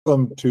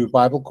Welcome to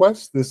Bible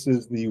Quest. This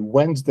is the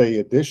Wednesday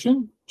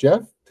edition.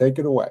 Jeff, take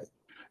it away.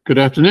 Good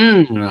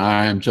afternoon.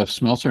 I am Jeff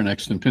Smeltzer in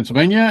Exton,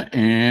 Pennsylvania,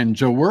 and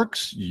Joe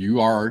Works. You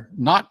are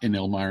not in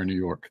Elmira, New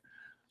York.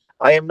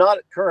 I am not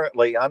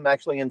currently. I'm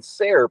actually in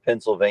Sayre,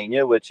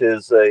 Pennsylvania, which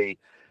is a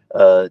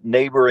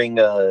neighboring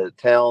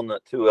town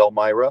to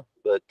Elmira.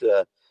 But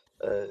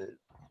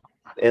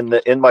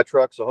in my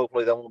truck, so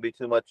hopefully that won't be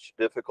too much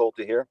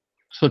difficulty here.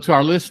 So, to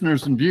our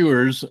listeners and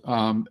viewers,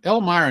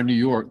 Elmira, New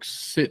York,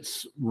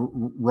 sits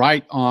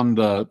right on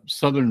the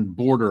southern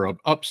border of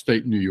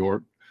upstate New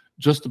York,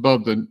 just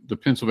above the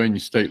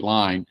Pennsylvania state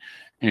line.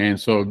 And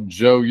so,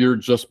 Joe, you're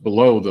just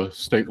below the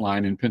state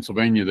line in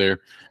Pennsylvania there,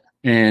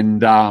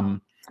 and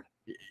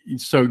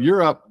so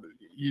you're up.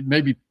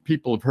 Maybe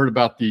people have heard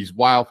about these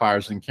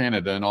wildfires in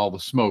Canada and all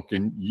the smoke,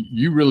 and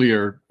you really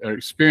are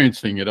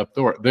experiencing it up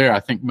there. I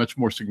think much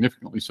more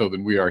significantly so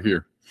than we are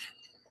here.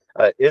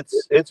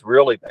 It's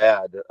really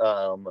bad.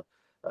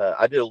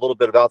 I did a little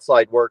bit of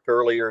outside work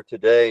earlier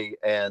today,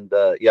 and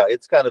yeah,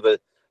 it's kind of a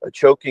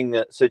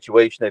choking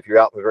situation if you're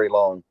out for very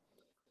long.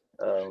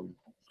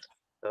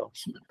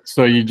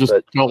 So you just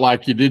felt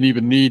like you didn't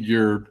even need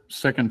your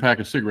second pack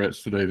of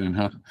cigarettes today, then,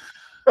 huh?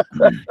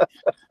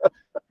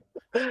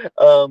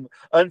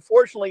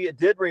 Unfortunately, it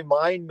did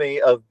remind me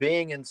of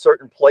being in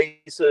certain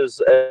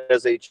places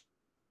as a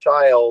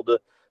child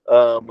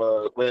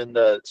when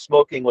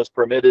smoking was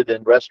permitted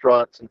in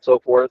restaurants and so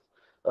forth.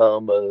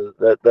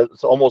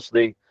 That's almost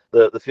the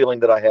feeling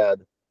that I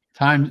had.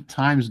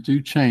 Times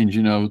do change.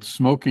 You know,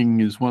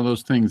 smoking is one of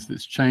those things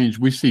that's changed.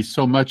 We see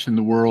so much in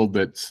the world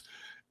that's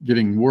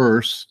getting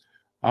worse,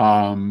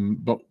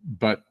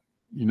 but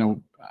you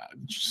know,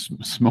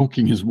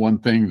 smoking is one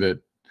thing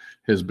that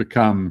has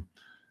become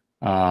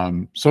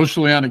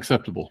socially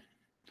unacceptable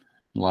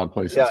in a lot of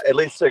places. Yeah, at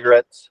least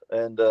cigarettes.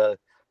 And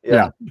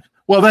yeah.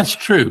 Well, that's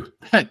true.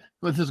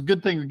 It's a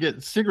good thing to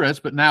get cigarettes,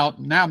 but now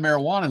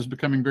marijuana is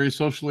becoming very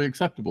socially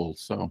acceptable.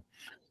 So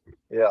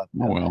yeah.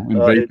 Oh well, and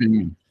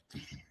vaping.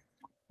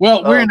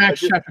 Well, we're in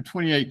Acts chapter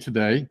 28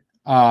 today.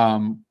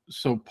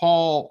 So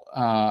Paul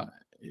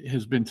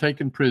has been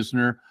taken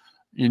prisoner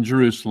in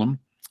Jerusalem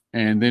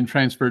and then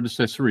transferred to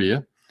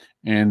Caesarea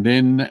and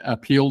then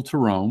appealed to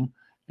Rome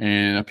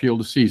and appealed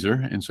to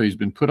Caesar. And so he's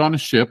been put on a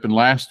ship. And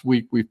last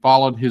week we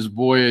followed his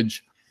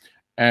voyage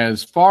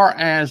as far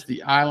as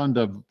the island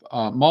of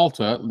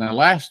Malta. Now,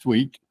 last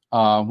week,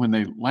 when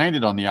they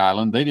landed on the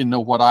island, they didn't know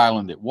what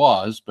island it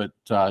was, but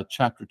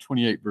chapter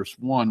 28, verse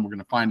 1, we're going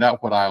to find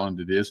out what island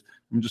it is.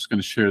 I'm just going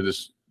to share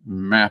this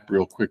map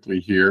real quickly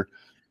here,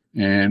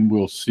 and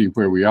we'll see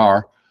where we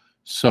are.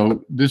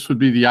 So this would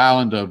be the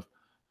island of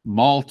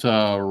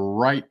Malta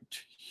right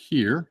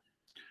here.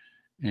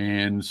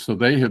 And so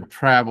they have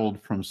traveled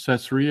from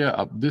Caesarea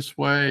up this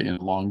way and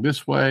along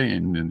this way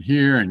and then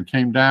here and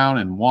came down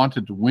and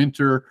wanted to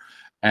winter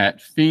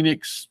at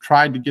Phoenix,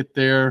 tried to get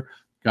there,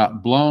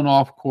 got blown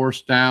off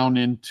course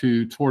down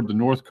toward the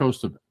north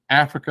coast of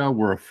Africa.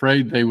 Were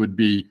afraid they would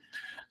be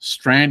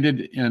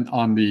stranded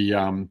on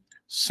the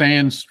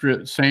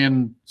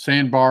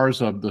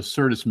sandbars of the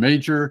Syrtis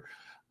Major,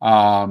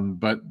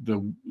 but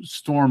the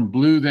storm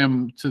blew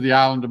them to the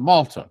island of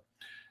Malta.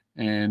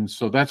 And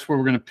so that's where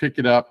we're going to pick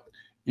it up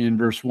in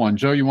verse 1.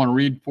 Joe, you want to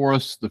read for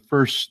us the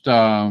first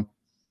 6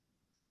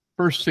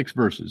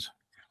 verses?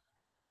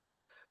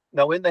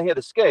 Now, when they had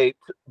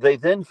escaped, they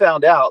then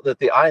found out that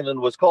the island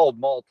was called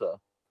Malta,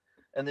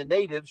 and the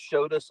natives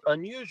showed us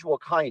unusual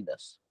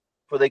kindness,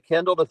 for they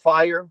kindled a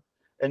fire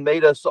and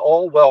made us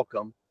all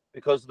welcome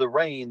because of the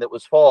rain that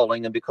was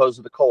falling and because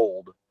of the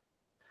cold.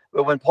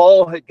 But when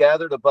Paul had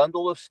gathered a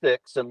bundle of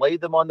sticks and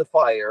laid them on the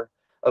fire,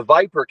 a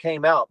viper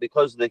came out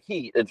because of the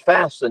heat and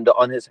fastened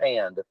on his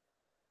hand.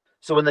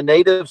 So when the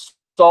natives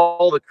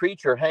saw the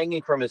creature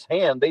hanging from his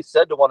hand, they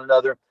said to one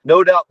another,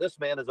 "No doubt this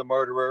man is a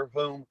murderer,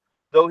 whom,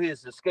 though he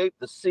has escaped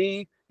the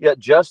sea, yet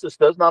justice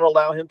does not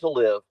allow him to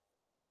live."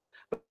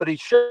 But he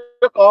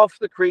shook off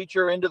the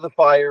creature into the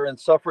fire and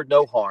suffered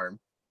no harm.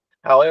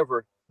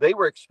 However, they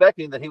were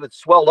expecting that he would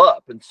swell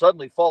up and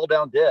suddenly fall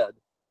down dead.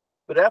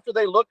 But after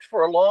they looked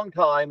for a long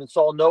time and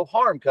saw no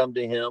harm come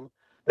to him,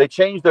 they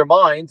changed their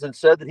minds and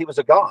said that he was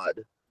a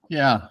god.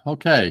 Yeah,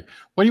 okay.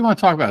 What do you want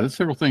to talk about? There's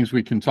several things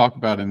we can talk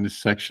about in this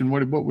section.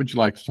 What would you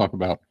like to talk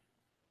about?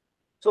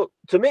 So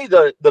to me,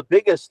 the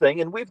biggest thing,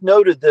 and we've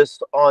noted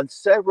this on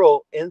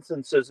several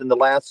instances in the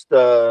last,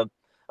 6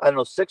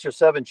 or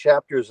 7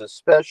 chapters,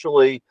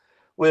 especially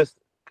with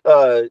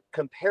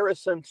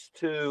comparisons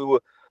to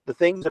the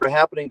things that are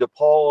happening to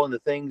Paul and the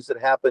things that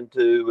happened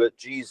to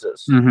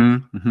Jesus. Mm-hmm,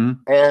 mm-hmm.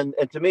 And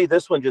to me,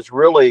 this one just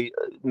really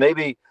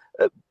maybe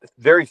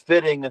very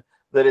fitting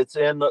that it's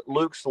in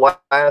Luke's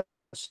last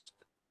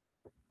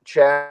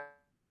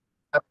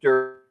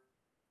chapter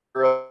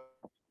of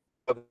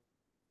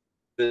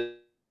the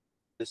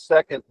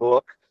second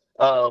book.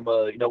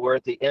 We're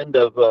at the end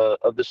of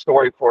the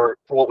story for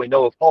what we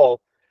know of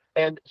Paul.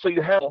 And so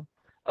you have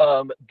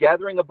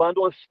gathering a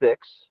bundle of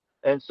sticks.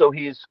 And so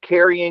he's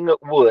carrying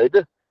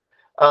wood.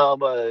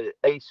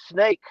 A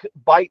snake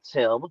bites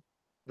him.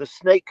 the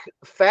snake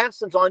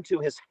fastens onto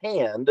his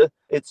hand.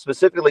 It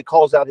specifically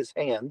calls out his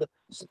hand,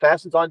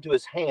 fastens onto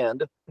his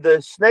hand.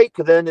 The snake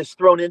then is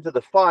thrown into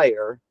the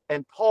fire,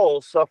 and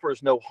Paul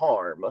suffers no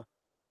harm.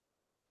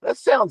 That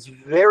sounds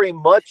very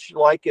much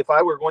like if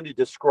I were going to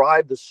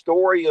describe the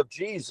story of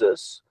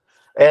Jesus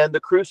and the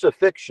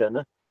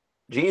crucifixion.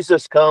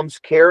 Jesus comes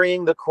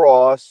carrying the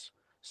cross.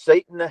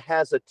 Satan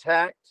has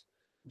attacked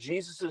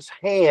Jesus's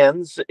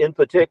hands, in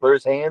particular,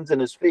 his hands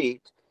and his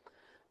feet.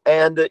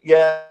 And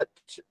yet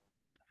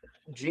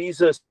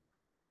Jesus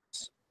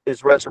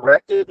is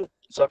resurrected,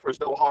 suffers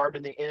no harm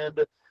in the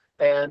end.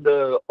 And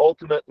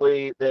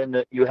ultimately,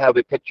 then you have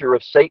a picture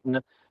of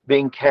Satan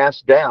being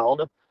cast down,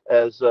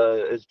 as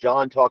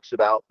John talks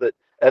about, that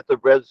at the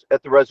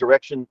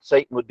resurrection,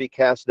 Satan would be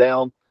cast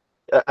down.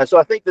 And so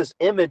I think this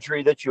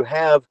imagery that you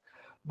have,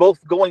 both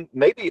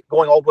maybe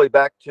going all the way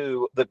back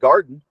to the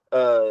garden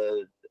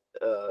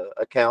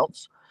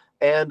accounts,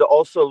 and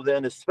also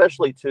then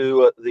especially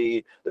to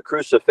the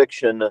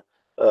crucifixion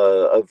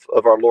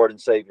of our Lord and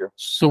Savior.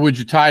 So would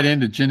you tie it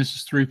into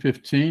Genesis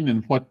 3:15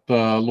 and what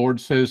the Lord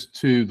says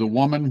to the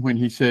woman when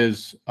he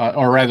says,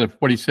 or rather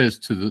what he says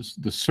to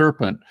the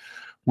serpent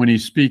when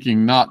he's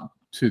speaking not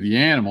to the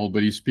animal,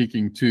 but he's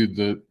speaking to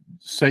the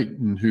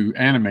Satan who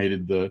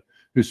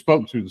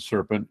spoke through the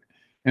serpent.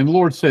 And the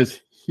Lord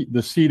says,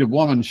 the seed of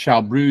woman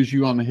shall bruise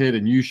you on the head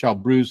and you shall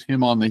bruise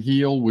him on the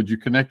heel. Would you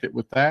connect it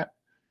with that?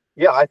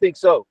 Yeah, I think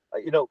so.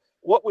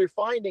 What we're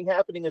finding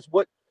happening is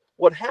what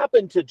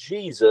happened to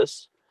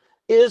Jesus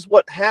is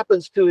what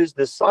happens to his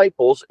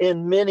disciples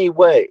in many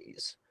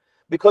ways,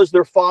 because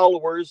they're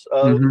followers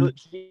of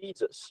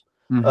Jesus.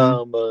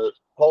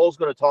 Paul's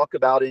going to talk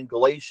about in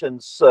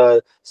Galatians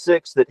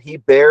 6 that he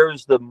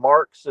bears the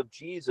marks of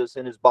Jesus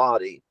in his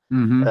body.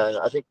 And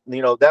I think,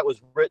 that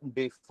was written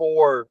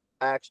before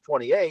Acts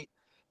 28,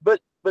 but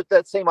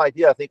that same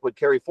idea, I think, would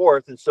carry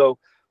forth. And so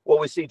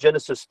what we see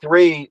Genesis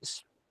 3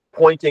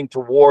 pointing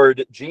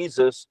toward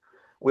Jesus,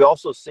 we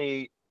also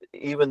see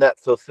even that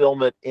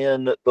fulfillment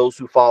in those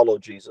who follow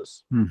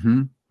Jesus.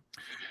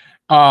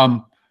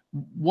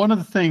 One of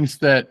the things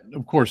that,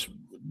 of course,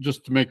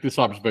 just to make this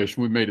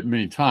observation, we've made it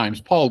many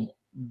times, Paul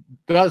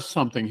does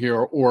something here,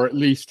 or at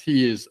least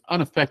he is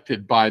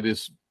unaffected by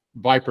this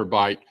viper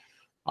bite,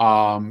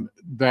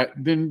 that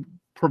then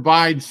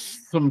provides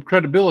some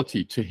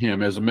credibility to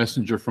him as a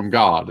messenger from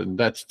God. And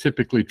that's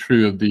typically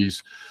true of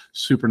these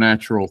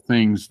supernatural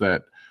things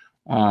that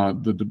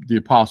the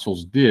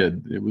apostles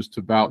did. It was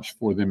to vouch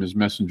for them as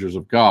messengers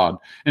of God.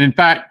 And in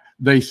fact,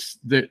 they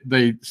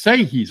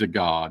say he's a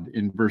God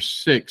in verse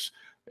 6,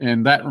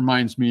 and that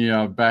reminds me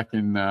of back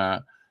in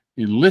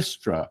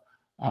Lystra,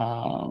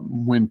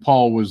 when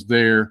Paul was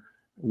there.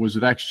 Was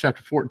it Acts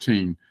chapter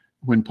 14?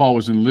 When Paul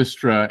was in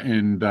Lystra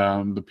and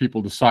the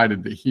people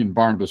decided that he and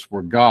Barnabas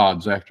were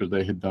gods after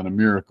they had done a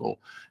miracle.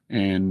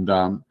 And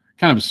kind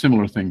of a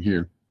similar thing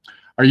here.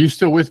 Are you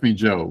still with me,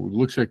 Joe? It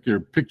looks like your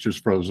picture's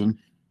frozen.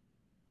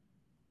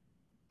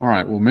 All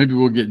right, well, maybe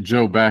we'll get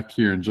Joe back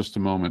here in just a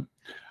moment.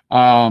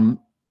 There's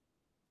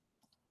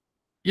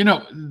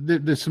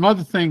some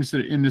other things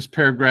that in this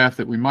paragraph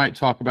that we might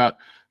talk about.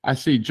 I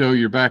see, Joe,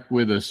 you're back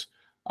with us.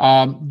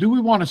 Do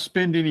we want to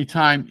spend any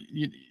time?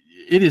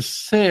 It is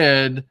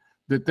said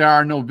that there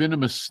are no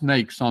venomous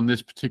snakes on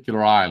this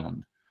particular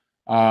island.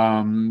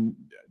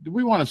 Do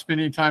we want to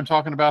spend any time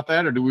talking about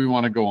that, or do we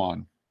want to go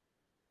on?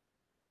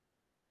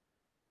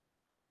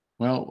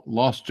 Well,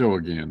 lost Joe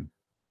again.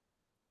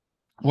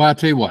 Well, I'll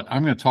tell you what,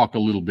 I'm going to talk a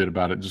little bit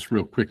about it just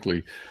real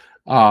quickly.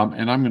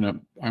 And I'm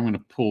going to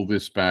pull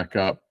this back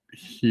up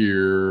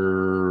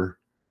here,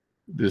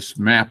 this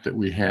map that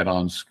we had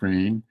on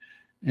screen,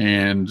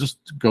 and just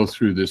go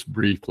through this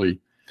briefly.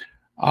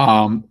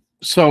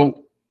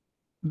 So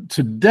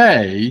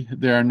today,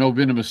 there are no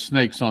venomous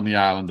snakes on the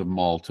island of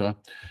Malta.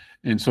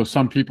 And so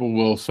some people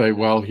will say,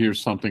 well,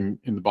 here's something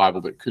in the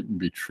Bible that couldn't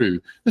be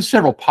true. There's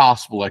several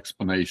possible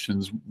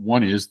explanations.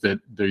 One is that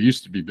there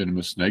used to be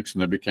venomous snakes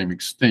and they became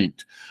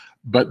extinct.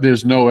 But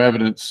there's no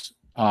evidence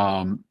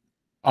of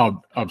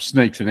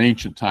snakes in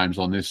ancient times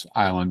on this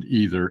island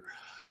either.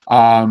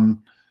 So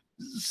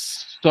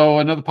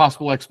another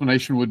possible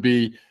explanation would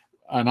be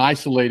an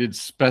isolated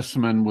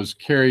specimen was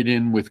carried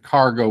in with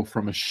cargo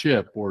from a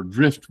ship or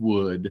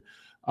driftwood,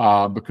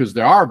 because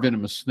there are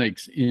venomous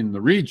snakes in the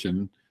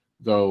region,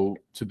 though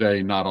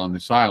today not on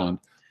this island.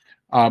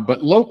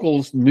 But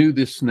locals knew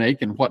this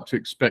snake and what to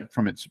expect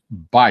from its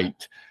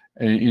bite.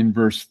 In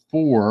verse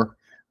 4,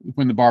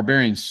 when the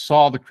barbarians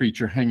saw the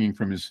creature hanging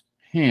from his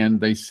hand,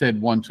 they said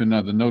one to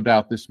another, no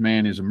doubt this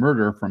man is a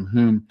murderer, from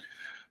whom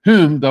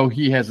though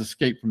he has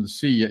escaped from the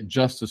sea, yet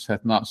justice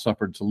hath not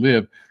suffered to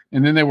live.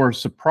 And then they were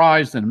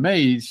surprised and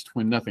amazed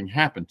when nothing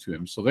happened to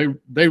him. So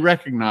they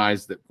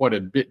recognized that what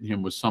had bitten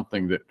him was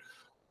something that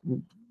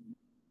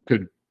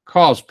could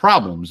cause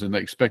problems, and they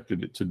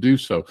expected it to do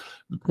so.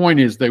 The point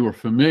is, they were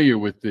familiar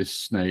with this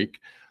snake,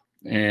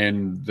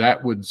 and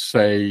that would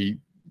say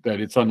that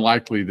it's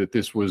unlikely that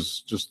this was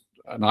just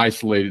an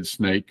isolated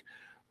snake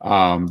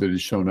that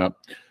has shown up.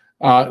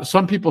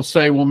 Some people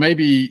say, well,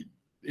 maybe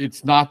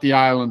it's not the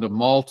island of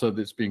Malta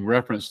that's being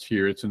referenced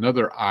here. It's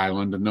another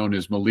island known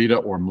as Melita,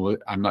 or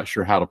I'm not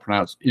sure how to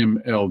pronounce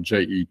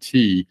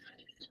Mljet.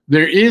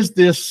 There is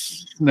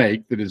this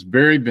snake that is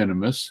very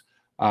venomous,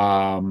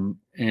 and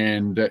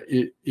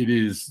it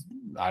is,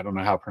 I don't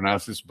know how to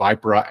pronounce this,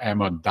 Vipera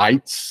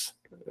ammodytes,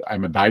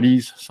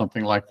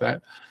 something like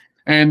that.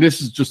 And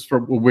this is just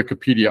from a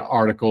Wikipedia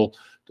article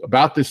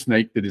about this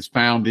snake that is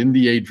found in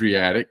the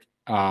Adriatic,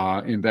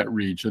 in that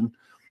region.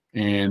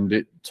 And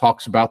it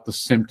talks about the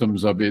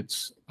symptoms of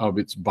its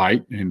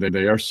bite, and that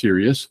they are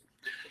serious.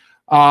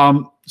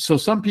 So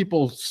some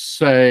people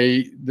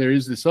say there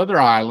is this other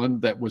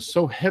island that was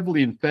so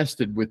heavily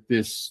infested with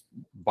this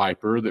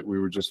viper that we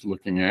were just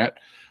looking at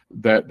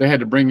that they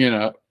had to bring in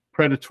a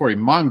predatory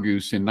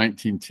mongoose in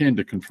 1910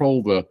 to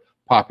control the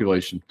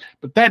population.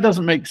 But that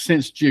doesn't make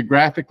sense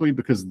geographically,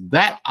 because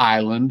that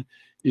island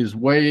is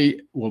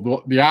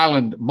the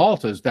island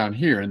Malta is down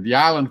here, and the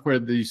island where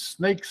these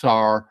snakes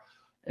are,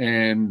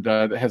 and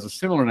that has a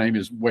similar name,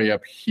 is way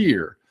up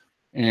here.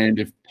 And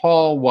if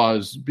Paul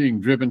was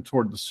being driven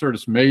toward the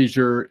Syrtis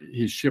Major,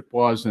 his ship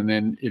was, and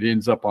then it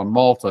ends up on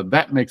Malta,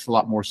 that makes a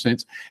lot more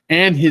sense.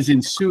 And his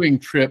ensuing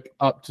trip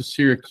up to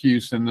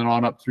Syracuse and then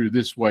on up through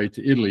this way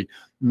to Italy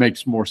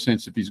makes more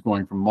sense if he's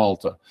going from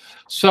Malta.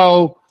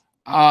 So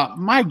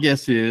my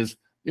guess is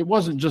it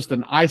wasn't just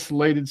an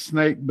isolated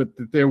snake, but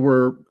that there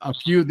were a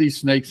few of these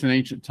snakes in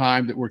ancient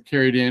time that were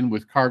carried in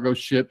with cargo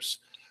ships.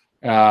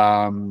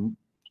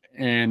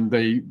 And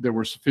there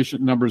were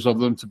sufficient numbers of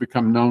them to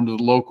become known to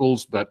the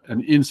locals, but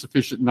an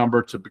insufficient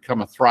number to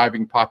become a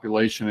thriving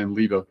population and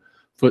leave a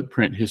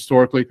footprint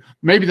historically.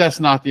 Maybe that's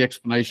not the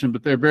explanation,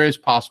 but there are various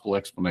possible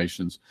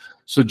explanations.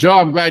 So, Joe,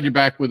 I'm glad you're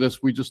back with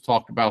us. We just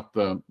talked about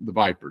the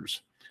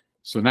vipers.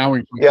 So now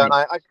we yeah, and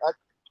I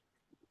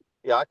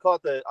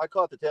caught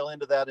the tail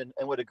end of that, and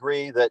would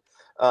agree that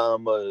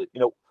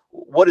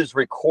what is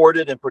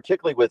recorded, and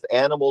particularly with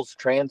animals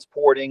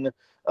transporting.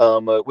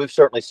 We've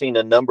certainly seen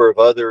a number of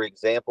other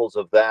examples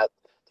of that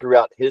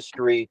throughout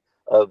history,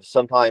 of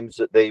sometimes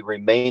they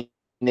remaining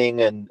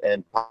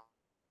and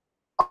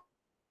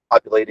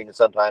populating, and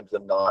sometimes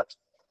them not.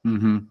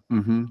 Mm-hmm,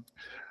 mm-hmm.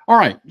 All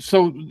right.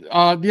 So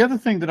the other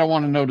thing that I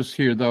want to notice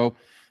here, though,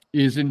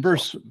 is in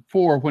verse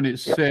 4 when it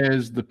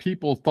says the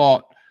people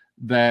thought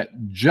that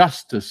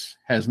Justus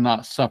has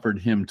not suffered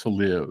him to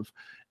live,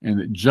 and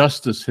that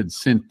Justus had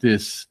sent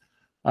this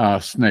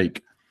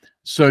snake.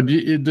 So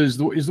is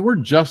the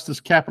word Justus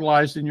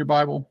capitalized in your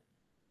Bible?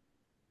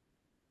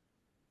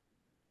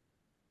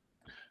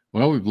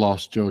 Well, we've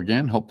lost Joe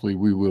again. Hopefully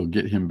we will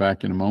get him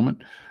back in a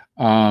moment.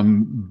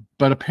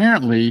 But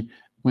apparently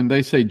when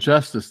they say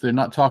justice, they're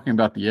not talking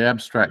about the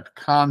abstract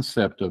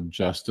concept of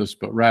justice,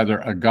 but rather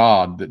a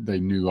God that they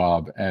knew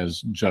of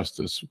as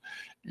justice,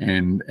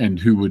 and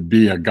who would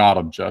be a God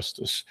of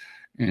justice.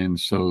 And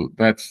so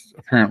that's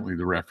apparently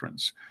the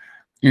reference.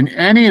 In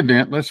any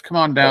event, let's come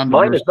on down to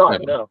mine verse is not,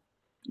 7. no.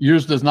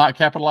 Yours does not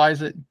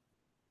capitalize it?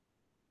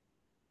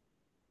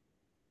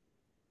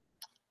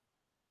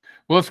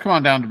 Well, let's come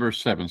on down to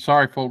verse 7.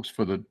 Sorry, folks,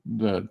 for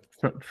the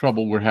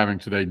trouble we're having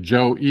today.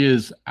 Joe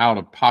is out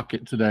of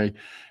pocket today,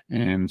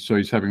 and so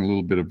he's having a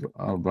little bit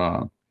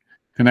of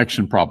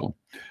connection problem.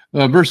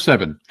 Verse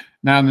 7.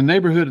 Now, in the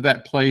neighborhood of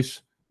that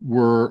place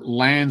were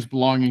lands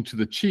belonging to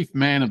the chief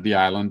man of the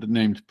island,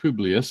 named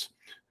Publius,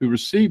 who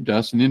received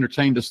us and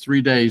entertained us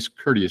 3 days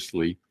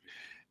courteously.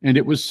 And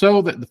it was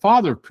so that the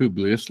father of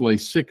Publius lay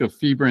sick of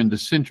fever and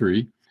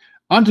dysentery,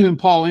 unto whom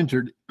Paul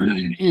entered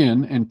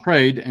in and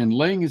prayed, and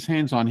laying his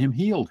hands on him,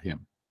 healed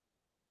him.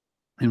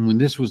 And when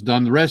this was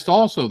done, the rest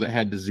also that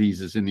had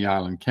diseases in the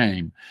island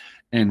came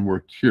and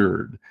were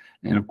cured.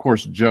 And of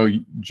course, Joe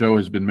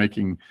has been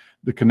making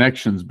the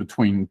connections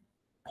between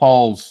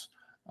Paul's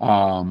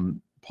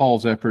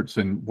efforts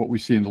and what we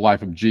see in the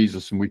life of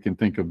Jesus. And we can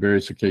think of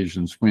various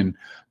occasions when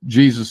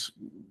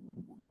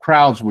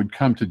crowds would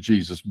come to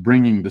Jesus,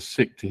 bringing the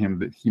sick to him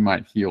that he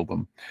might heal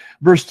them.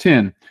 Verse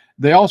 10,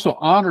 they also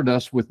honored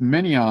us with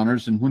many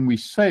honors, and when we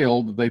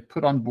sailed, they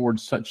put on board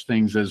such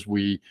things as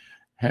they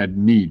had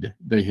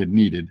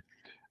needed.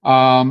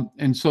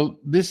 And so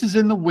this is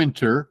in the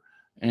winter,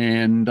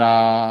 and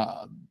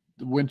the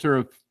winter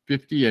of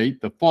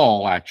 58, the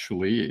fall,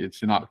 actually.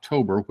 It's in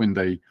October when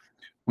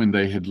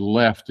they had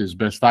left, as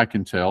best I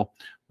can tell,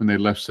 when they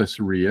left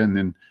Caesarea. And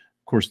then,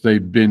 of course,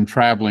 they've been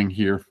traveling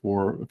here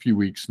for a few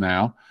weeks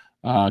now,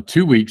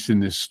 2 weeks in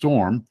this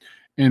storm.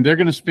 And they're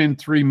going to spend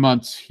 3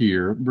 months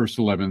here, verse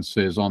 11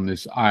 says, on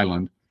this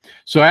island.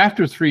 So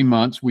after 3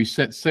 months, we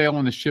set sail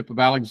on the ship of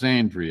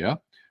Alexandria,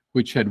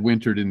 which had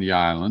wintered in the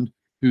island,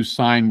 whose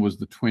sign was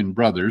the twin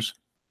brothers.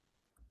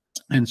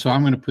 And so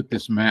I'm going to put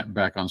this map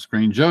back on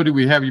screen. Joe, do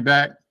we have you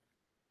back?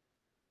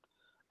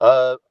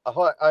 I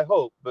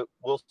hope, but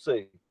we'll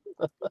see.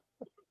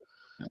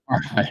 All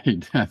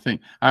right. I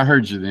think I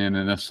heard you then,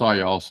 and I saw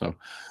you also.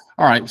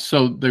 All right.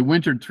 So they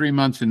wintered 3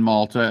 months in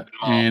Malta,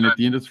 and at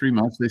the end of 3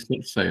 months, they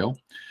set sail.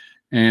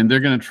 And they're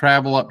going to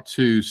travel up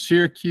to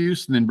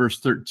Syracuse. And then verse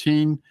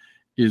 13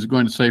 is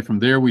going to say, from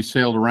there we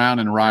sailed around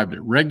and arrived at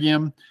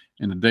Rhegium.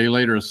 And a day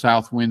later, a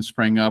south wind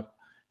sprang up,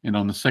 And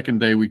on the second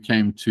day, we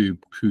came to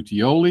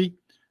Puteoli.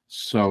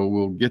 So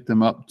we'll get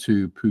them up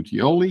to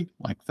Puteoli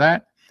like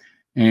that.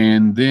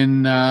 And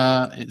then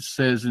it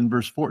says in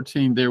verse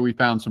 14, there we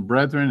found some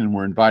brethren and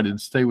were invited to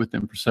stay with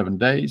them for 7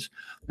 days.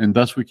 And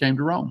thus we came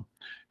to Rome.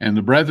 And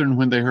the brethren,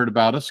 when they heard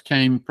about us,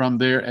 came from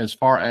there as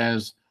far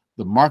as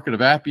the market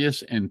of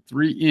Appius and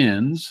 3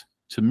 inns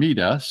to meet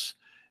us.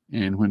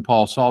 And when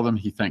Paul saw them,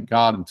 he thanked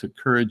God and took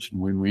courage. And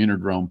when we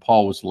entered Rome,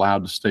 Paul was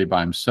allowed to stay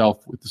by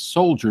himself with the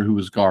soldier who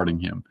was guarding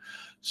him.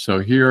 So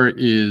here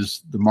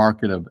is the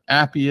market of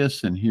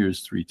Appius, and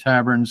here's 3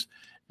 taverns.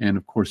 And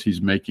of course,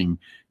 he's making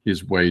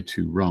his way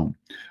to Rome.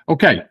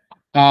 Okay,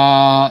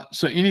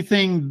 so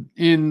anything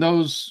in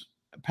those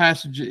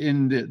passages,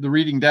 in the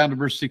reading down to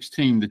verse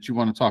 16 that you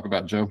want to talk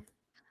about, Joe?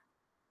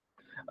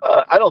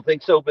 I don't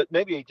think so, but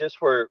maybe just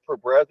for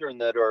brethren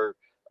that are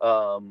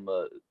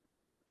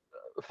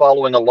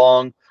following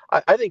along,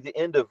 I think the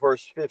end of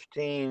verse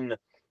 15,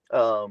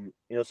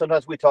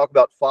 sometimes we talk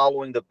about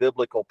following the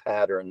biblical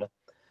pattern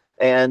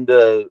and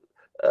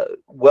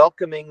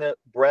welcoming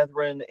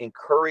brethren,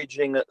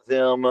 encouraging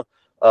them,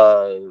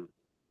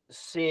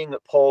 seeing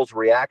Paul's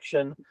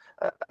reaction.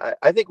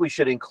 I think we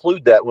should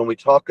include that when we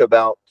talk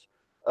about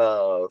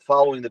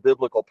following the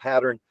biblical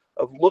pattern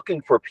of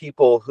looking for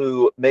people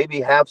who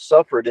maybe have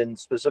suffered in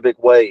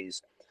specific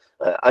ways.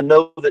 I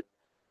know that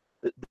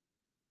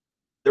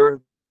there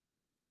have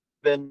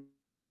been.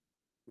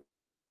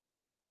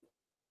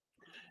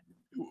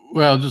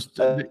 Well, just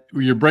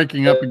you're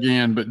breaking up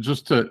again, but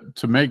just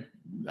to make,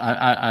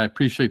 I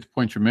appreciate the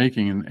point you're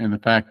making, and the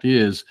fact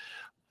is,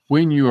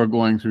 when you are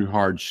going through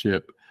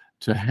hardship,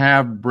 to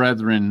have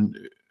brethren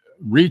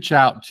reach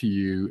out to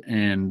you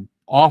and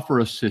offer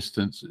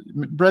assistance,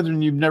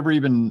 brethren you've never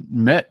even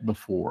met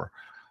before,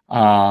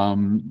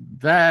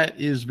 that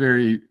is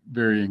very,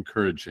 very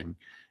encouraging.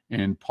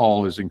 And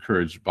Paul is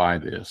encouraged by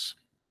this.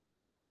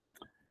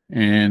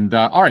 And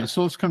all right,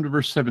 so let's come to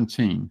verse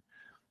 17.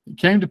 It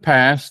came to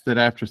pass that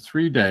after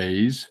 3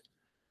 days,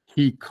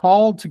 he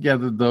called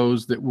together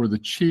those that were the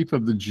chief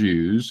of the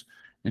Jews.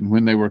 And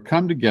when they were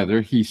come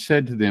together, he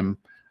said to them,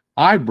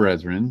 I,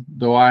 brethren,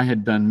 though I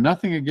had done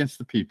nothing against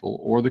the people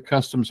or the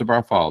customs of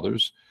our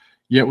fathers,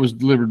 yet was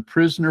delivered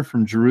prisoner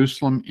from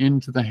Jerusalem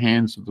into the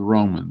hands of the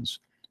Romans,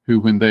 who,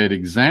 when they had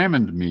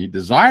examined me,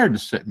 desired to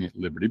set me at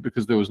liberty,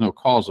 because there was no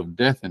cause of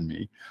death in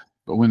me.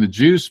 But when the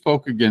Jews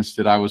spoke against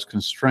it, I was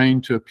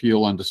constrained to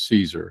appeal unto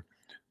Caesar.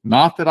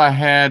 Not that I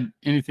had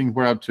anything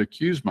whereof to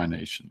accuse my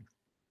nation.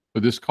 For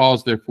this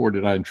cause, therefore,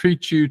 did I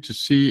entreat you to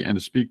see and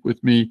to speak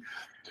with me.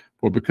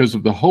 For because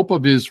of the hope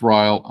of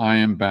Israel, I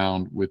am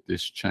bound with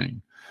this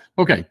chain.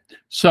 Okay,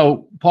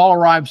 so Paul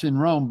arrives in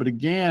Rome, but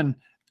again,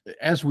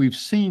 as we've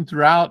seen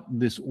throughout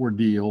this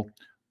ordeal,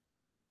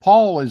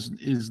 Paul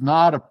is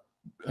not a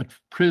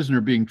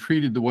prisoner being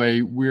treated the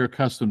way we're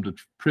accustomed to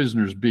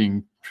prisoners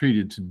being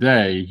treated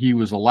today. He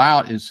was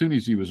allowed, as soon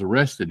as he was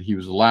arrested, he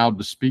was allowed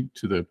to speak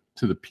to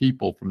the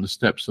people from the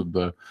steps of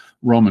the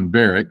Roman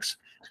barracks.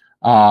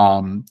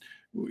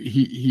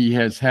 He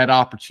has had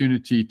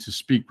opportunity to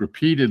speak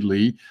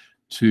repeatedly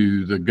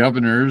to the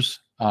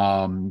governors,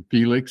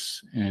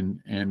 Felix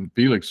and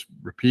Felix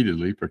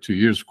repeatedly for 2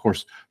 years. Of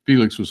course,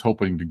 Felix was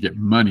hoping to get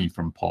money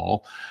from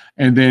Paul.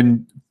 And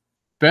then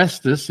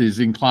Festus is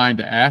inclined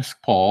to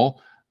ask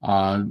Paul,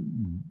 are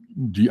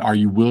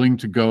you willing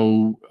to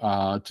go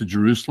to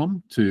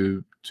Jerusalem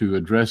to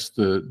address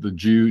the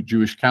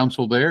Jewish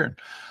council there?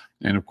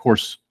 And of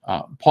course,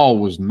 Paul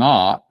was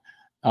not.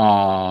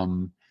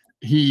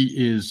 He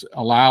is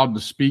allowed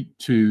to speak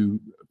to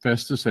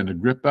Festus and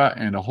Agrippa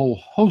and a whole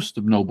host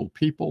of noble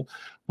people.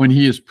 When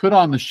he is put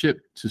on the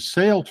ship to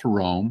sail to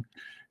Rome,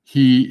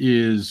 he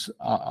is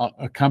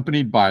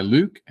accompanied by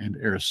Luke and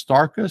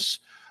Aristarchus,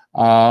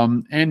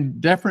 and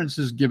deference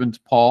is given to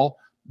Paul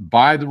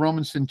by the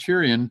Roman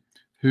centurion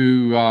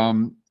who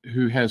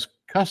has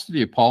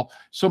custody of Paul,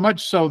 so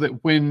much so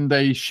that when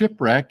they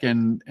shipwreck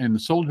and the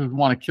soldiers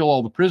want to kill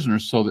all the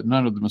prisoners so that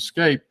none of them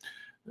escape,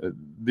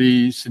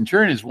 the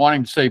centurion is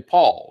wanting to save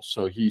Paul.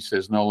 So he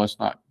says, no, let's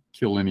not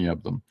kill any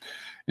of them.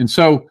 And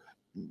so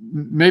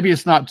maybe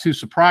it's not too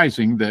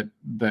surprising that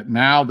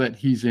now that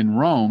he's in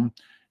Rome,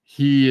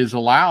 he is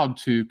allowed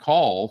to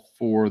call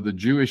for the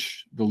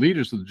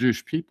leaders of the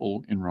Jewish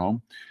people in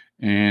Rome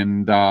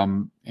and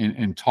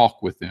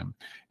talk with them.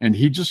 And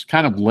he just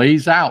kind of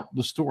lays out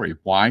the story,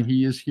 why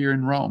he is here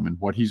in Rome and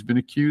what he's been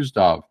accused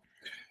of.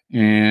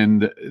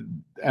 And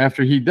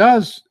after he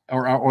does,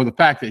 or the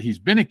fact that he's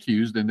been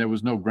accused and there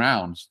was no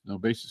grounds, no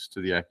basis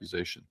to the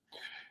accusation.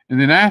 And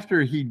then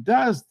after he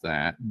does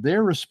that,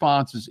 their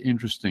response is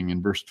interesting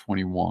in verse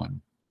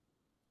 21.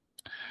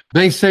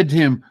 They said to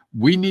him,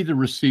 we neither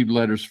received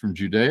letters from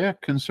Judea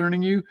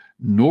concerning you,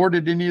 nor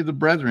did any of the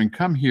brethren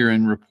come here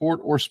and report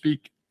or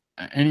speak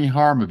any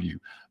harm of you.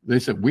 They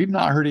said, we've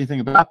not heard anything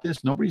about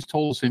this. Nobody's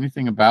told us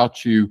anything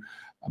about you.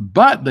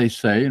 But they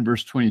say in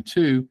verse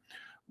 22,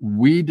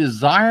 we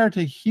desire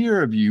to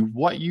hear of you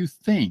what you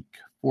think,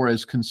 for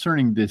as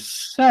concerning this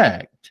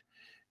sect,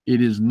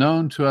 it is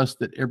known to us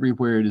that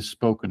everywhere it is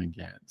spoken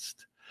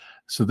against.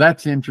 So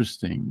that's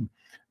interesting.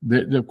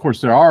 Of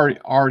course, there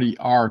already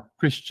are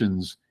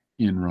Christians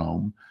in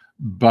Rome,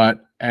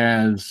 but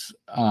as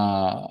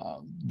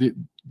Paul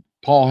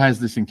has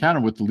this encounter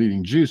with the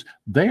leading Jews,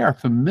 they are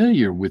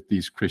familiar with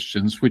these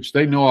Christians, which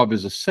they know of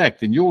as a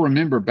sect. And you'll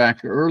remember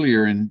back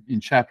earlier in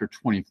chapter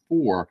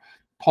 24,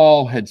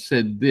 Paul had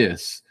said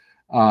this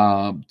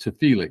to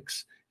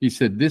Felix. He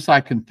said, "This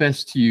I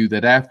confess to you,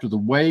 that after the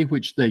way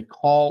which they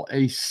call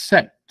a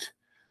sect,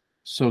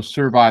 so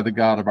serve I the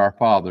God of our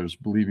fathers,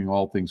 believing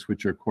all things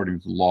which are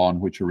according to the law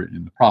and which are written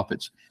in the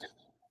prophets."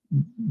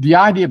 The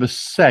idea of a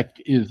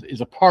sect is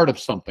a part of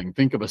something.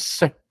 Think of a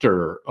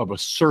sector of a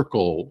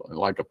circle,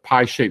 like a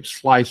pie-shaped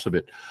slice of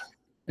it.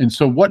 And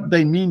so what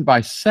they mean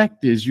by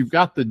sect is you've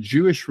got the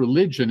Jewish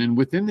religion, and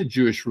within the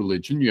Jewish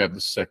religion, you have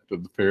the sect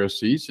of the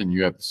Pharisees and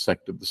you have the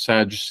sect of the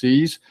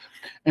Sadducees.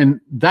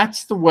 And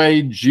that's the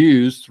way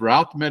Jews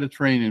throughout the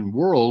Mediterranean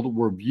world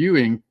were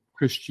viewing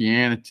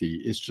Christianity.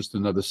 It's just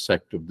another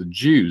sect of the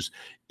Jews,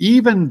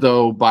 even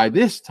though by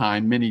this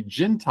time many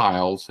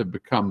Gentiles have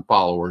become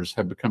followers,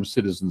 have become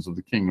citizens of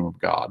the kingdom of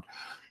God.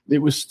 It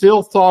was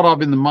still thought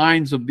of in the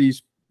minds of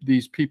these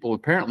people,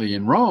 apparently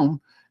in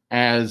Rome,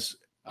 as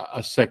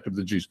a sect of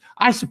the Jews.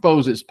 I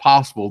suppose it's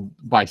possible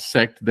by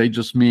sect they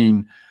just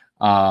mean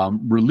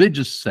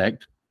religious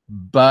sect,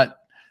 but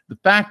the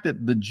fact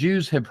that the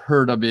Jews have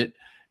heard of it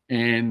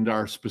and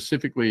are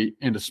specifically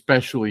and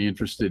especially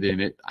interested in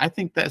it, I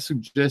think that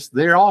suggests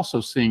they're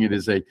also seeing it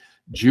as a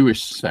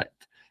Jewish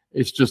sect.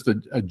 It's just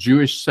a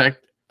Jewish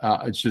sect.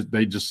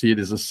 They just see it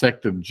as a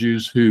sect of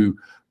Jews who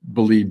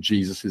believe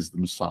Jesus is the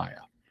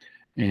Messiah.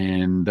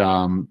 And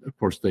of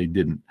course they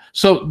didn't.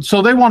 So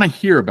they want to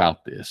hear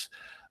about this.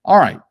 All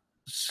right.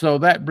 So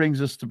that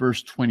brings us to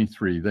verse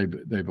 23.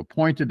 They've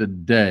appointed a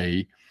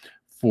day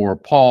for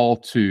Paul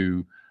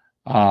to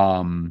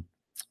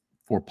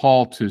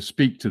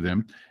speak to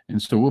them.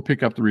 And so we'll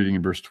pick up the reading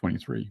in verse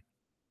 23.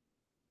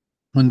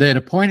 When they had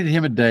appointed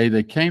him a day,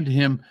 they came to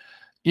him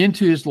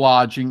into his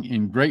lodging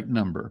in great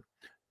number,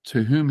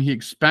 to whom he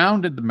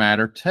expounded the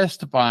matter,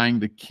 testifying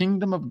the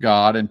kingdom of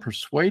God and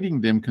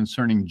persuading them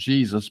concerning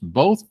Jesus,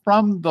 both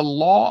from the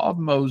law of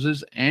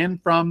Moses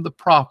and from the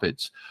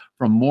prophets,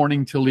 from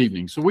morning till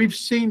evening. So we've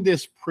seen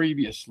this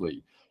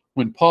previously.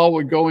 When Paul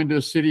would go into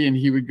a city and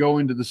he would go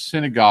into the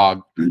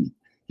synagogue,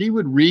 he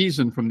would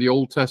reason from the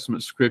Old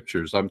Testament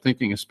scriptures. I'm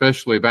thinking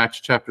especially of Acts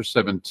chapter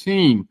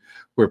 17,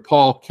 where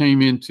Paul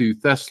came into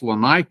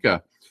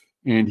Thessalonica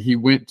and he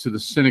went to the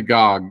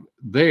synagogue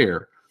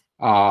there.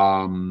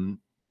 Well,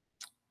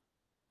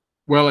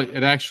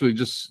 it actually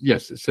just,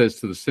 yes, it says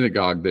to the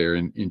synagogue there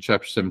in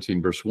chapter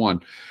 17, verse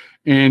 1.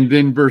 And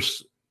then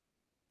verse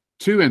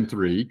 2 and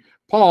 3,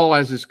 Paul,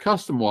 as his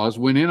custom was,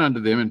 went in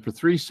unto them and for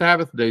 3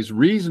 Sabbath days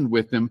reasoned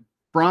with them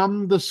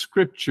from the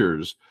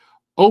scriptures,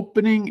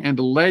 opening and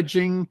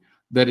alleging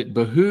that it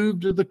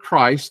behooved the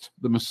Christ,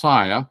 the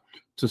Messiah,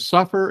 to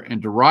suffer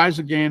and to rise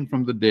again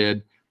from the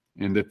dead,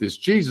 and that this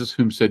Jesus,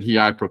 whom said he,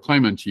 I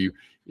proclaim unto you,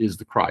 is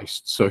the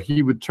Christ. So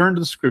he would turn to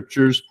the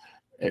scriptures,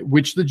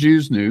 which the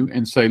Jews knew,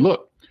 and say,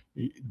 look,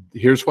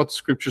 here's what the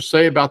scriptures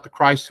say about the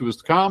Christ who is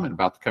to come and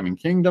about the coming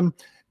kingdom,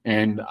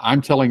 and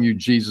I'm telling you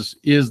Jesus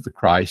is the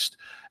Christ,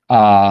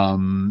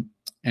 and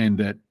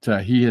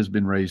that he has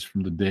been raised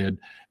from the dead,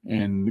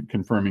 and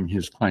confirming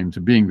his claim to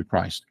being the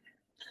Christ.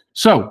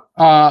 So,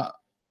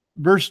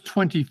 verse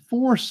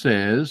 24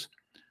 says,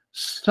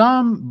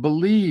 some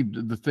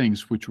believed the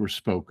things which were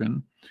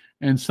spoken,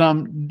 and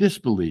some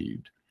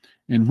disbelieved.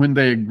 And when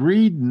they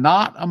agreed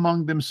not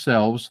among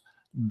themselves,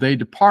 they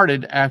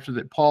departed after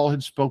that Paul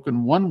had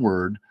spoken one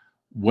word,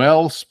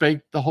 well spake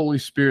the Holy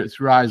Spirit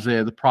through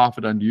Isaiah the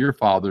prophet unto your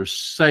fathers,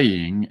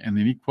 saying, and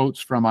then he quotes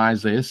from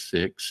Isaiah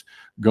 6,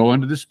 go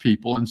unto this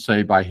people and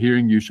say, by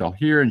hearing you shall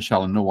hear, and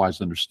shall in no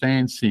wise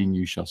understand, seeing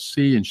you shall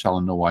see, and shall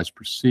in no wise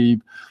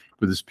perceive.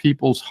 For this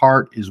people's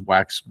heart is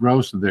waxed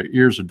gross, and their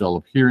ears are dull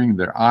of hearing, and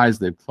their eyes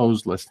they've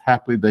closed, lest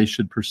haply they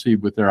should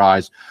perceive with their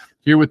eyes,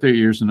 hear with their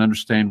ears, and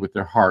understand with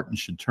their heart, and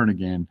should turn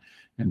again,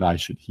 and I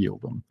should heal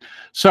them.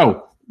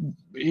 So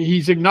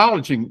he's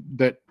acknowledging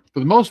that for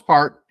the most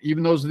part,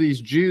 even those of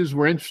these Jews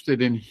were interested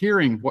in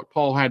hearing what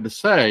Paul had to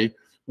say.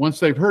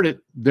 Once they've heard it,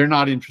 they're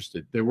not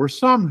interested. There were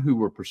some who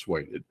were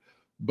persuaded,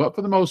 but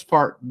for the most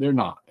part, they're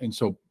not. And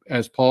so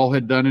as Paul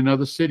had done in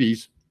other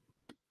cities,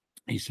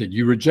 he said,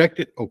 you reject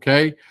it,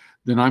 okay,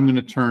 then I'm going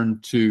to turn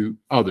to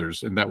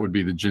others, and that would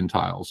be the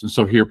Gentiles. And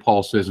so here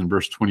Paul says in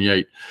verse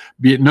 28,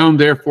 be it known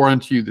therefore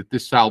unto you that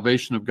this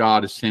salvation of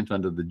God is sent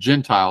unto the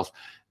Gentiles,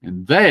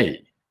 and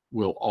they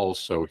will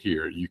also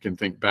hear. You can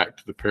think back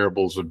to the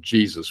parables of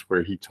Jesus,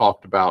 where he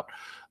talked about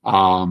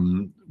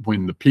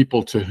when the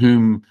people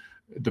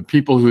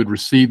who had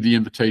received the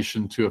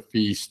invitation to a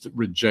feast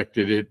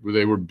rejected it,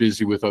 they were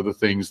busy with other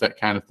things, that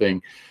kind of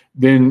thing.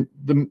 Then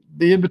the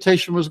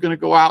invitation was going to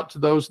go out to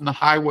those in the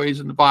highways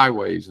and the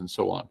byways and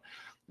so on.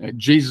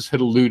 Jesus had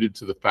alluded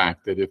to the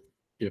fact that if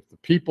the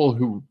people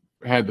who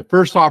had the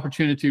first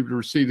opportunity to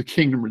receive the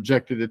kingdom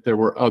rejected it, there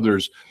were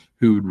others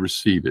who would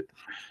receive it.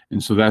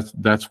 And so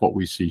that's what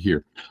we see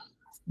here.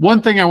 One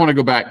thing I want to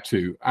go back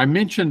to, I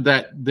mentioned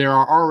that there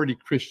are already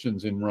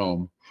Christians in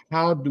Rome.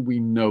 how do we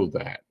know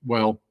that?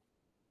 Well,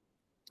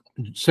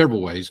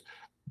 several ways,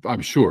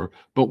 I'm sure.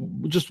 But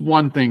just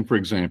one thing, for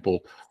example,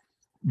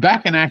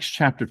 back in Acts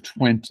chapter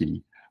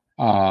 20,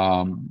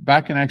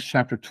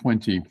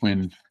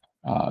 when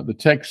the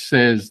text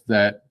says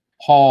that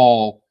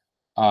Paul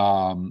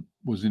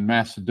was in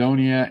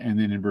Macedonia, and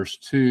then in verse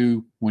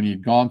 2, when he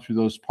had gone through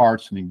those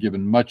parts and he'd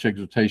given much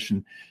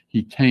exhortation,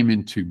 he came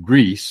into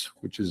Greece,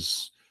 which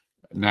is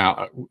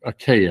now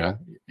Achaia,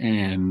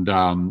 and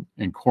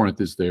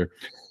Corinth is there.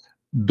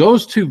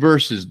 Those two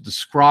verses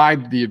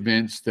describe the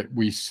events that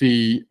we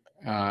see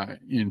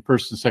in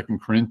 1st and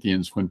 2nd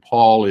Corinthians when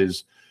Paul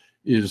is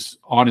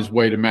on his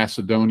way to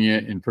Macedonia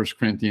in 1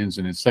 Corinthians,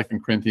 and in 2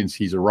 Corinthians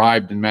he's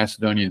arrived in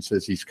Macedonia and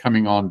says he's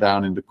coming on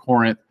down into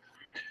Corinth.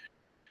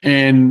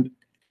 And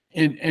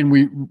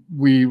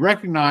we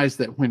recognize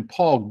that when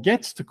Paul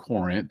gets to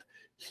Corinth,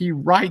 he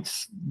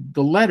writes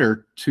the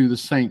letter to the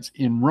saints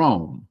in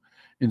Rome.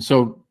 And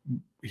so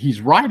he's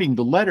writing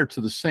the letter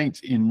to the saints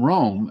in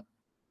Rome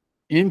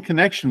in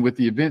connection with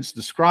the events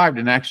described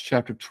in Acts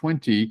chapter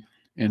 20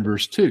 and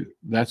verse 2.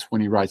 That's when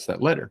he writes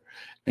that letter.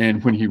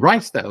 And when he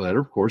writes that letter,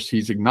 of course,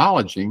 he's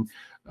acknowledging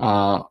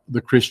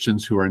the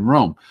Christians who are in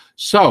Rome.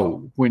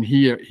 So when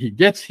he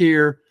gets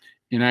here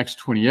in Acts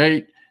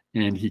 28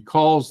 and he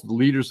calls the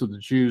leaders of the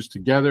Jews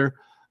together,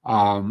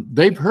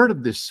 they've heard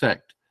of this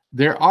sect.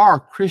 There are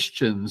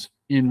Christians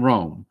in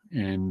Rome.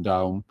 And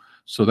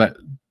so that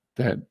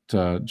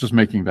just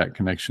making that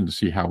connection to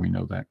see how we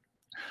know that.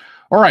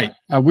 All right,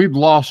 we've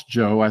lost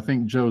Joe. I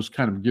think Joe's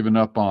kind of given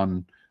up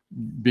on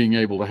being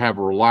able to have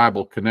a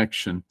reliable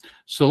connection.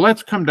 So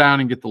let's come down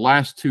and get the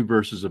last two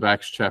verses of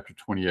Acts chapter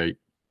 28. It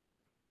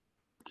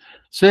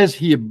says,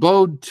 he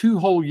abode 2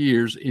 whole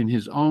years in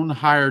his own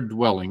hired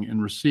dwelling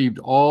and received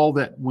all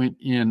that went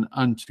in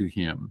unto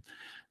him,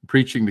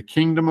 preaching the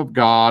kingdom of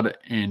God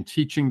and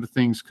teaching the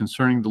things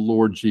concerning the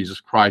Lord Jesus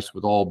Christ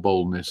with all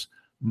boldness,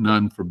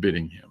 none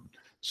forbidding him.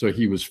 So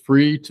he was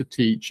free to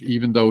teach,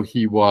 even though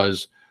he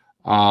was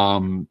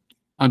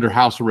under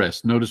house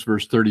arrest. Notice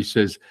verse 30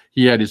 says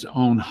he had his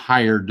own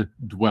hired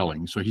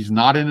dwelling. So he's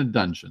not in a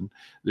dungeon.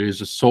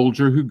 There's a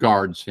soldier who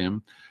guards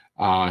him.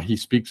 He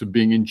speaks of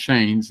being in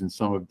chains in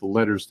some of the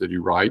letters that he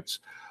writes.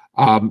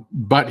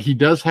 But he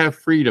does have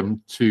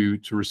freedom to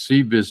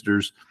receive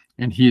visitors,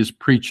 and he is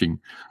preaching.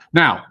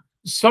 Now,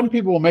 some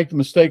people will make the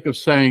mistake of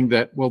saying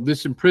that, well,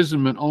 this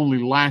imprisonment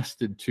only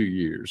lasted 2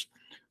 years.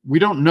 We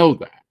don't know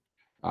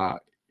that.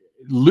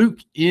 Luke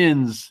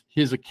ends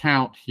his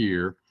account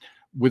here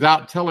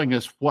without telling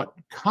us what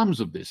comes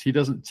of this. He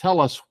doesn't tell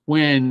us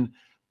when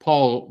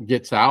Paul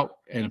gets out,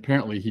 and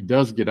apparently he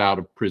does get out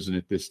of prison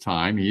at this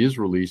time. He is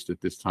released at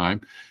this time.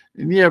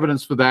 And the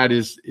evidence for that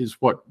is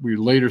what we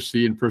later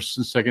see in 1st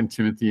and 2nd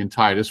Timothy and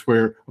Titus,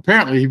 where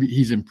apparently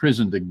he's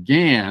imprisoned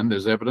again.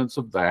 There's evidence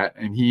of that,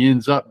 and he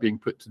ends up being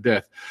put to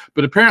death.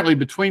 But apparently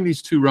between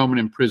these 2 Roman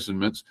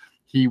imprisonments,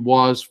 he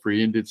was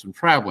free and did some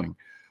traveling.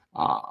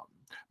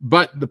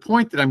 But the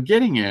point that I'm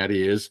getting at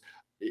is,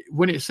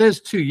 when it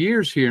says 2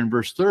 years here in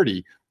verse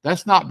 30,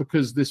 that's not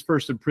because this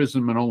first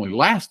imprisonment only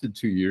lasted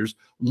 2 years.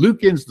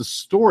 Luke ends the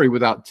story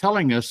without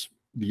telling us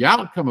the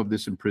outcome of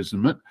this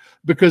imprisonment,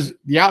 because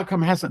the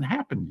outcome hasn't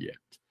happened yet.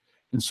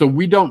 And so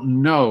we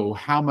don't know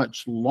how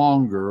much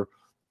longer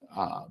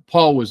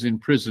Paul was in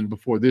prison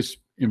before this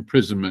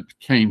imprisonment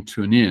came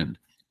to an end.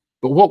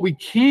 But what we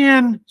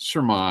can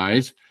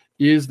surmise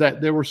is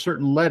that there were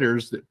certain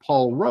letters that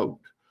Paul wrote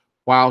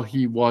while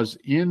he was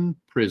in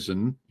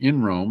prison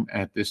in Rome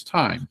at this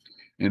time.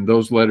 And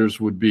those letters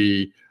would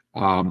be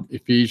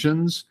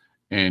Ephesians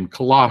and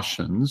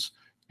Colossians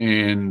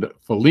and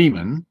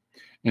Philemon.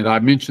 And I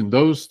mentioned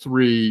those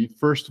 3,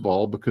 first of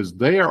all, because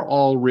they are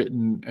all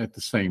written at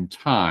the same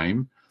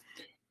time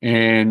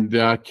and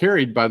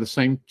carried by the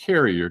same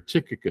carrier,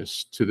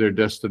 Tychicus, to their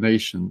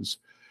destinations.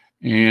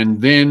 And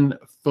then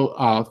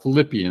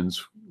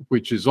Philippians,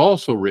 which is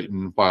also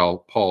written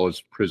while Paul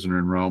is prisoner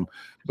in Rome,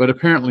 but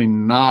apparently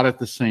not at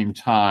the same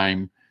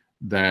time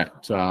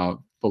that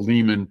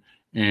Philemon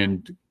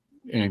and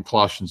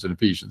Colossians and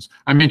Ephesians.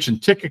 I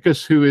mentioned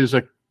Tychicus, who is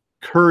a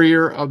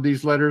courier of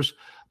these letters,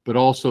 but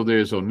also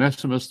there's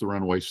Onesimus, the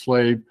runaway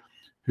slave,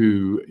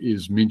 who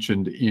is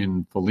mentioned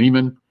in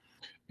Philemon.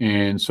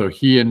 And so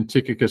he and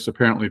Tychicus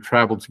apparently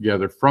traveled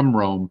together from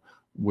Rome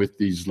with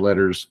these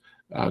letters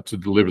to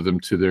deliver them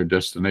to their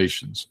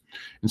destinations.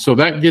 And so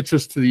that gets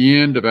us to the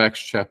end of Acts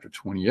chapter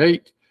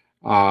 28.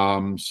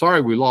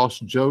 Sorry we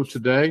lost Joe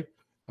today.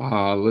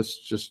 Let's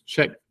just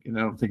check. And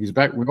I don't think he's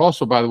back. We're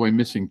also, by the way,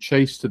 missing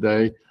Chase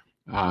today.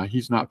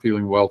 He's not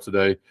feeling well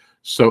today.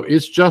 So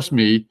it's just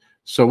me.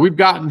 So we've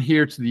gotten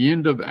here to the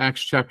end of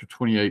Acts chapter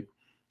 28.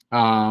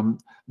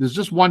 There's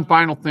just one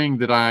final thing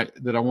that I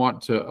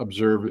want to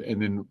observe,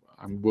 and then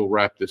we'll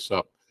wrap this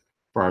up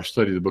for our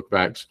study of the book of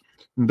Acts.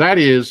 And that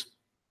is,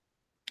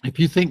 if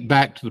you think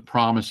back to the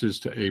promises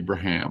to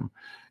Abraham,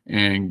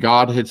 and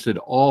God had said,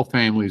 all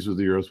families of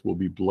the earth will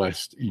be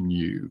blessed in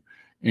you.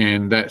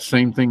 And that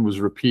same thing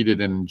was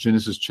repeated in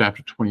Genesis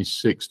chapter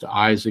 26 to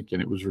Isaac,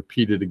 and it was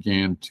repeated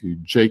again to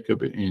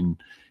Jacob in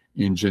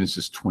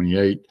Genesis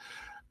 28.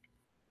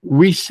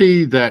 we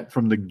see that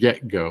from the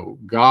get-go,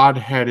 God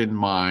had in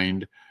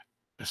mind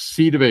a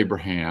seed of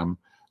Abraham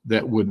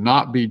that would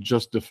not be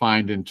just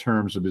defined in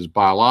terms of his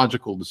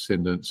biological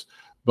descendants,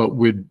 but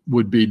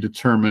would be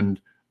determined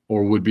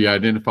or would be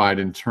identified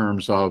in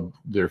terms of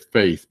their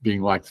faith,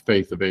 being like the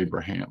faith of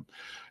Abraham.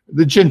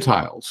 The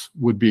Gentiles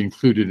would be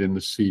included in the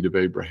seed of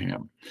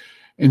Abraham.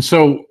 And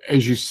so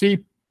as you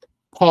see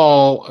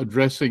Paul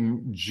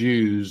addressing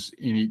Jews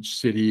in each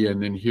city,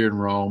 and then here in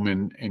Rome,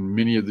 and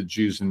many of the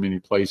Jews in many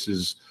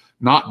places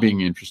not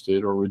being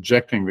interested or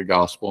rejecting the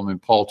gospel, and then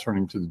Paul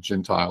turning to the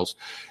Gentiles,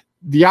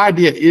 the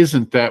idea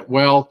isn't that,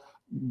 well,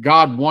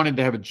 God wanted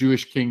to have a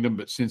Jewish kingdom,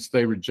 but since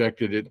they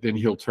rejected it, then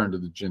he'll turn to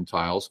the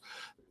Gentiles.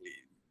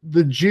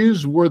 The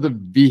Jews were the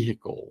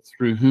vehicle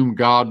through whom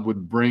God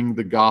would bring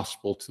the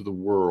gospel to the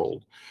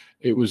world.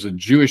 It was a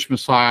Jewish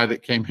Messiah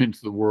that came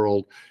into the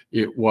world.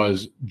 It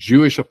was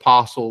Jewish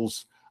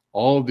apostles.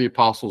 All of the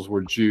apostles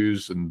were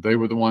Jews, and they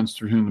were the ones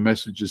through whom the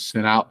message is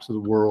sent out to the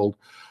world.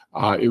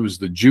 It was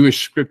the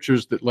Jewish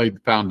scriptures that laid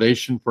the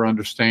foundation for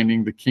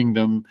understanding the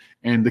kingdom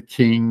and the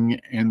king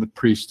and the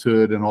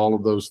priesthood and all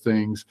of those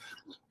things.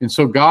 And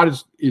so God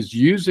is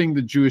using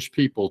the Jewish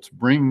people to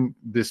bring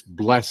this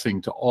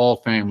blessing to all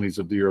families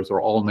of the earth,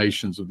 or all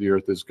nations of the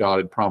earth, as God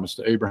had promised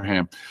to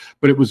Abraham.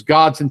 But it was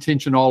God's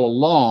intention all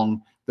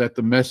along that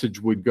the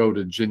message would go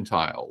to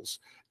Gentiles.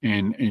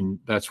 And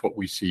that's what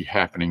we see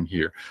happening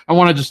here. I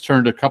want to just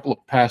turn to a couple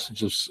of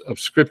passages of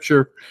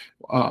scripture.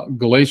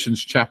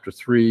 Galatians chapter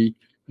 3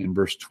 and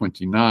verse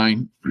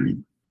 29.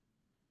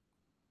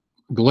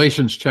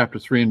 Galatians chapter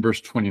 3 and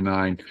verse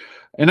 29.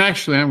 And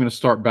actually, I'm going to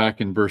start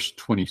back in verse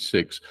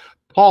 26.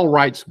 Paul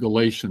writes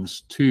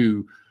Galatians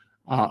to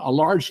a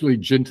largely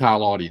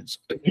Gentile audience.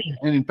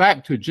 And in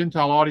fact, to a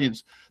Gentile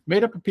audience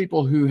made up of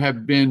people who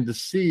have been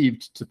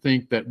deceived to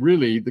think that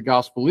really the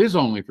gospel is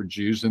only for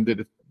Jews, and that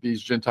if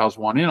these Gentiles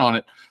want in on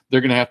it,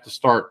 they're going to have to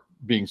start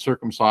being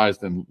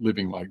circumcised and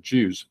living like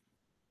Jews.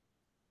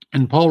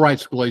 And Paul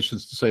writes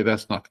Galatians to say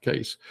that's not the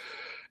case.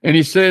 And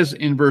he says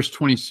in verse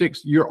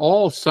 26, you're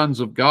all sons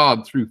of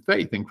God through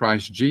faith in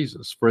Christ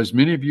Jesus. For as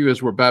many of you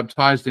as were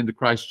baptized into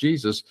Christ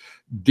Jesus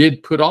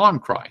did put on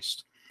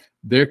Christ.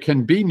 There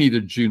can be neither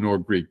Jew nor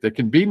Greek. There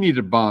can be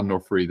neither bond nor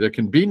free. There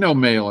can be no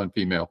male and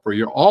female, for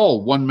you're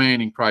all one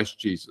man in Christ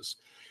Jesus.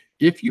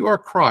 If you are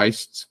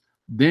Christ's,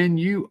 then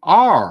you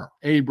are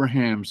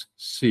Abraham's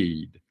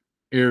seed,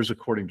 heirs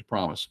according to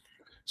promise.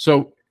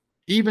 So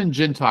even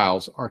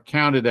Gentiles are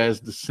counted as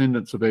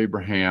descendants of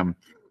Abraham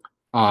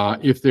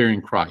if they're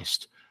in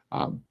Christ.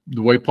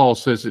 The way Paul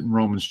says it in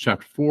Romans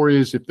chapter 4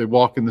 is if they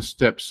walk in the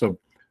steps of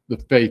the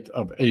faith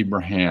of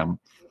Abraham.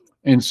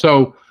 And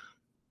so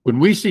when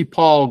we see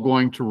Paul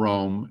going to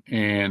Rome,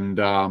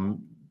 and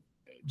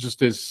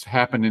just as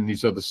happened in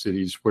these other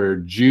cities where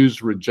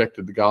Jews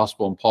rejected the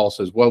gospel, and Paul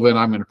says, well, then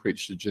I'm going to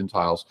preach to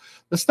Gentiles.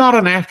 That's not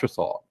an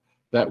afterthought.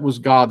 That was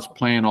God's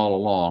plan all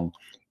along.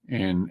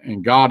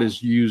 And God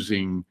is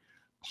using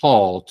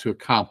Paul to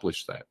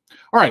accomplish that.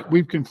 All right,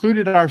 we've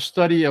concluded our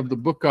study of the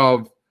book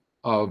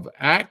of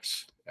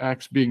Acts,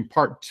 Acts being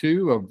part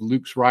 2 of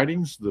Luke's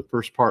writings, the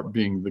first part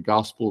being the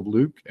Gospel of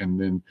Luke,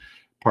 and then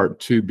part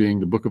 2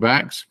 being the book of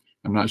Acts.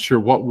 I'm not sure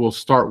what we'll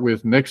start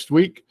with next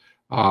week,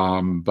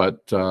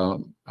 but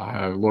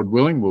Lord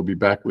willing, we'll be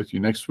back with you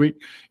next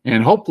week.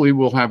 And hopefully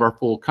we'll have our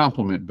full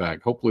complement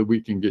back. Hopefully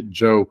we can get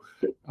Joe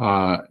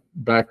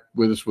back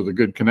with us with a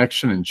good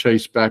connection, and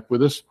Chase back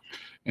with us.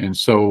 And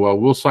so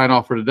we'll sign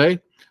off for today.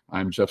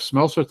 I'm Jeff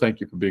Smelser.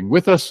 Thank you for being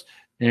with us.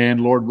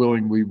 And Lord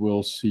willing, we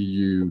will see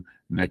you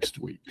next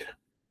week.